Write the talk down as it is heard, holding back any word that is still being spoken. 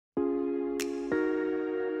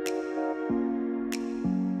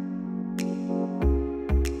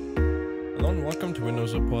welcome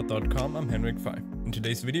to windowsreport.com. I'm Henrik Fey. In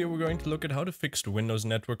today's video we're going to look at how to fix the Windows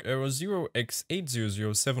network error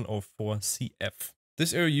 0x800704cf.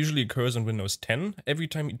 This error usually occurs on Windows 10 every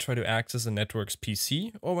time you try to access a network's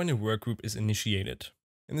PC or when a workgroup is initiated.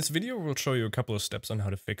 In this video we'll show you a couple of steps on how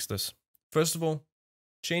to fix this. First of all,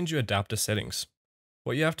 change your adapter settings.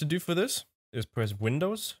 What you have to do for this is press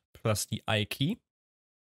Windows plus the I key.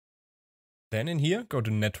 Then in here, go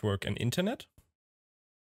to Network and Internet.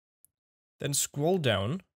 Then scroll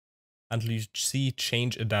down until you see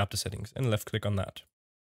Change Adapter Settings and left click on that.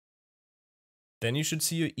 Then you should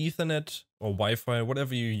see your Ethernet or Wi-Fi,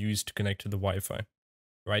 whatever you use to connect to the Wi-Fi.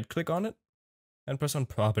 Right click on it and press on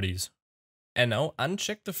Properties. And now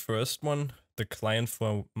uncheck the first one, the client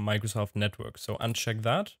for Microsoft Network. So uncheck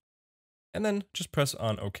that and then just press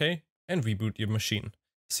on OK and reboot your machine.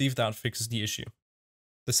 See if that fixes the issue.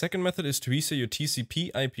 The second method is to reset your TCP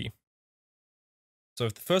IP. So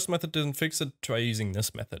if the first method didn't fix it, try using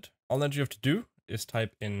this method. All that you have to do is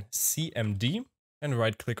type in cmd and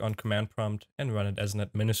right click on command prompt and run it as an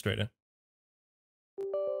administrator.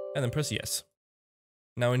 And then press yes.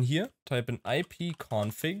 Now in here, type in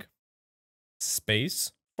ipconfig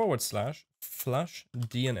space /flushdns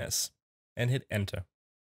and hit enter.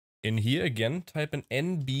 In here again, type in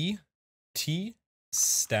nbtstat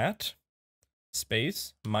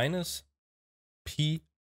space -rr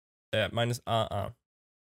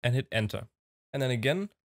and hit enter. And then again,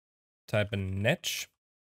 type in netsh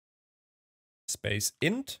space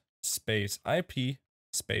int space ip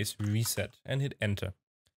space reset and hit enter.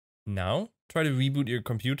 Now try to reboot your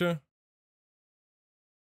computer.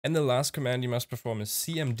 And the last command you must perform is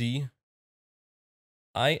cmd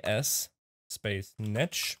is space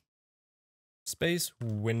netsh space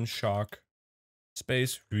winsock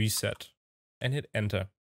space reset and hit enter.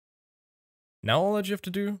 Now all that you have to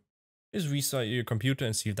do is restart your computer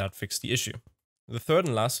and see if that fixed the issue. The third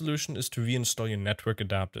and last solution is to reinstall your network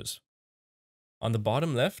adapters. On the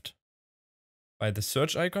bottom left, by the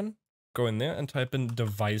search icon, go in there and type in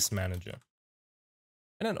Device Manager.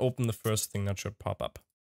 And then open the first thing that should pop up.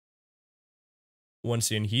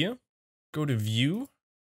 Once you're in here, go to View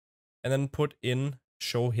and then put in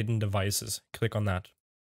Show Hidden Devices. Click on that.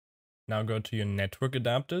 Now go to your network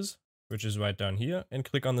adapters, which is right down here, and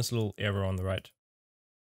click on this little arrow on the right.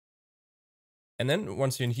 And then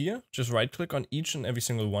once you're in here, just right click on each and every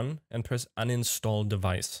single one and press Uninstall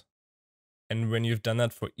Device. And when you've done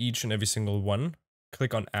that for each and every single one,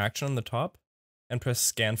 click on Action on the top and press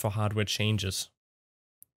Scan for hardware changes.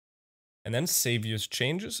 And then save your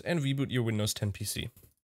changes and reboot your Windows 10 PC.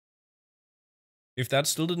 If that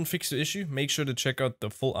still didn't fix the issue, make sure to check out the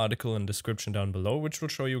full article and description down below, which will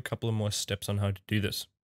show you a couple of more steps on how to do this.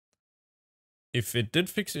 If it did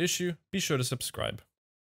fix the issue, be sure to subscribe.